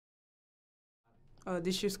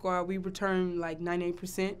This year's squad, we returned like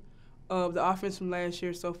 98% of the offense from last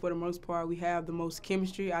year. So for the most part, we have the most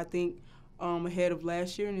chemistry, I think, ahead of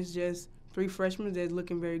last year. And it's just 3 freshmen that's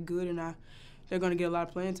looking very good, and they're going to get a lot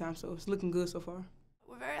of playing time. So it's looking good so far.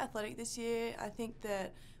 We're very athletic this year. I think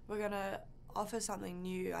that we're going to offer something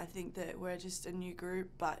new. I think that we're just a new group,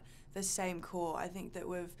 but the same core. I think that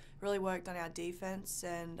we've really worked on our defense,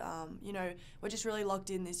 and we're just really locked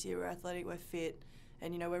in this year. We're athletic, we're fit,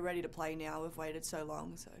 and we're ready to play now. We've waited so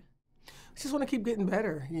long, so. We just want to keep getting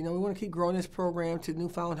better. We want to keep growing this program to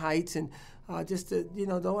newfound heights, and just to,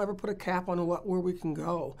 don't ever put a cap on where we can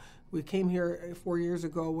go. We came here 4 years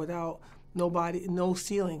ago without no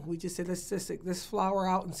ceiling. We just said, let's flower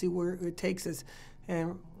out and see where it takes us.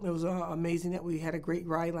 And it was amazing that we had a great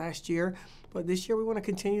ride last year. But this year we want to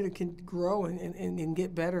continue to grow and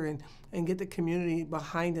get better and get the community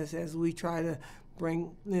behind us as we try to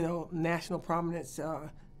bring, national prominence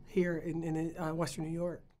here in Western New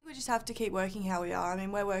York. We just have to keep working how we are. I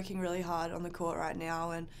mean, we're working really hard on the court right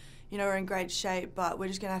now, and we're in great shape, but we're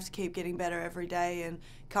just going to have to keep getting better every day and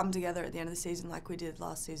come together at the end of the season like we did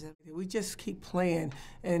last season. We just keep playing,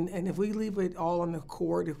 and if we leave it all on the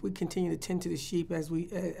court, if we continue to tend to the sheep, as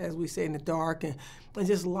we say in the dark, and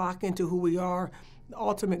just lock into who we are, the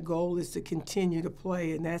ultimate goal is to continue to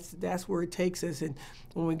play, and that's where it takes us. And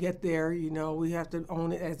when we get there, we have to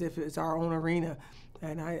own it as if it's our own arena.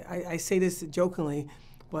 And I say this jokingly,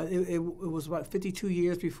 but it was about 52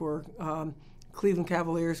 years before Cleveland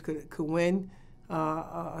Cavaliers could win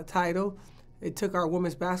a title. It took our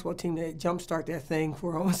women's basketball team to jumpstart that thing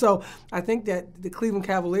for them. So I think that the Cleveland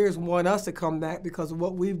Cavaliers want us to come back because of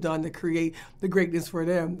what we've done to create the greatness for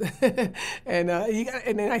them. And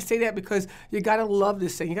then I say that because you got to love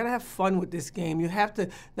this thing. You got to have fun with this game. You have to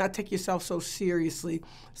not take yourself so seriously.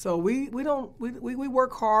 So we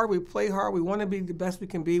work hard. We play hard. We want to be the best we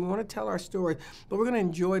can be. We want to tell our story. But we're going to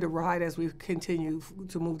enjoy the ride as we continue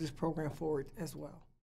to move this program forward as well.